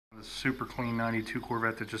The super clean 92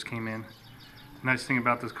 Corvette that just came in. The nice thing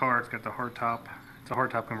about this car, it's got the hard top. It's a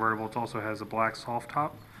hard top convertible. It also has a black soft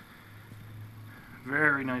top.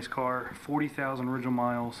 Very nice car. 40,000 original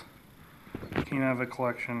miles. Came out of a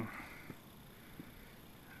collection.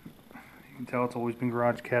 You can tell it's always been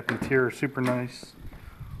garage kept. The interior is super nice.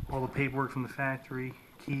 All the paperwork from the factory,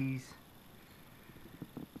 keys.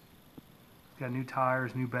 Got new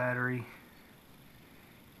tires, new battery.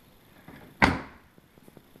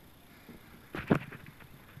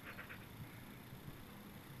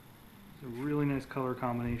 It's a really nice color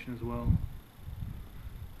combination as well.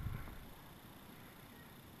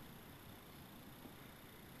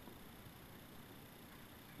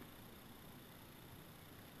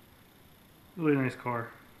 Really nice car.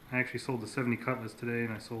 I actually sold the 70 Cutlass today,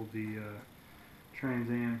 and I sold the Trans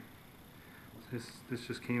Am. This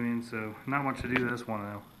just came in, so not much to do this one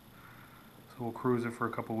though. So we'll cruise it for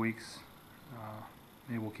a couple weeks.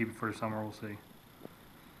 Maybe we'll keep it for the summer. We'll see.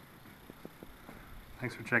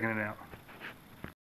 Thanks for checking it out.